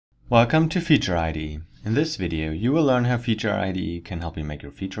Welcome to FeatureIDE. In this video, you will learn how FeatureIDE can help you make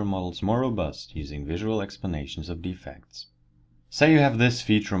your feature models more robust using visual explanations of defects. Say you have this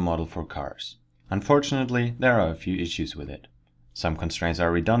feature model for cars. Unfortunately, there are a few issues with it. Some constraints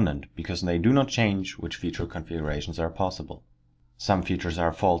are redundant because they do not change which feature configurations are possible. Some features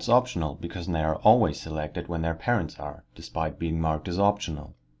are false optional because they are always selected when their parents are, despite being marked as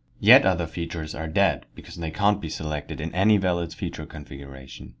optional. Yet other features are dead because they can't be selected in any valid feature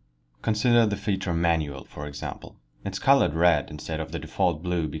configuration. Consider the feature manual, for example. It's colored red instead of the default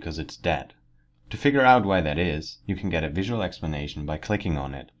blue because it's dead. To figure out why that is, you can get a visual explanation by clicking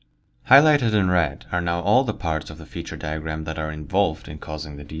on it. Highlighted in red are now all the parts of the feature diagram that are involved in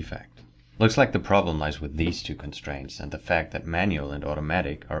causing the defect. Looks like the problem lies with these two constraints and the fact that manual and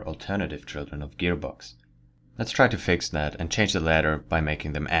automatic are alternative children of gearbox. Let's try to fix that and change the latter by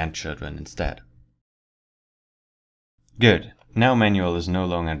making them AND children instead. Good, now manual is no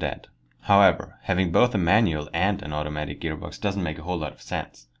longer dead. However, having both a manual and an automatic gearbox doesn't make a whole lot of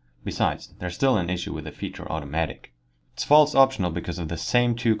sense. Besides, there's still an issue with the feature automatic. It's false optional because of the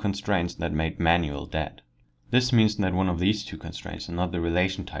same two constraints that made manual dead. This means that one of these two constraints and not the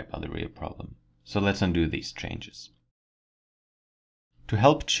relation type are the real problem. So let's undo these changes. To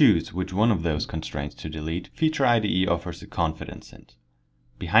help choose which one of those constraints to delete, FeatureIDE offers a confidence hint.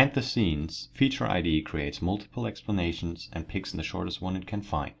 Behind the scenes, FeatureIDE creates multiple explanations and picks the shortest one it can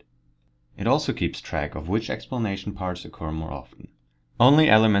find. It also keeps track of which explanation parts occur more often. Only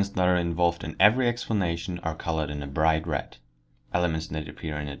elements that are involved in every explanation are colored in a bright red. Elements that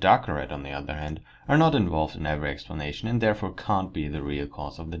appear in a darker red, on the other hand, are not involved in every explanation and therefore can't be the real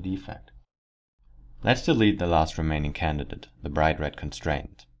cause of the defect. Let's delete the last remaining candidate, the bright red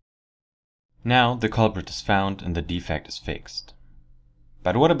constraint. Now the culprit is found and the defect is fixed.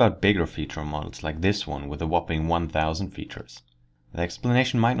 But what about bigger feature models like this one with a whopping 1000 features? The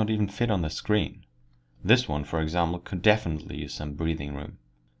explanation might not even fit on the screen. This one, for example, could definitely use some breathing room.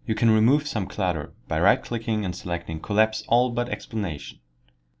 You can remove some clutter by right-clicking and selecting Collapse All But Explanation.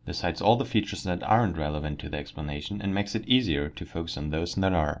 This hides all the features that aren't relevant to the explanation and makes it easier to focus on those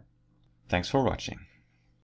that are. Thanks for watching.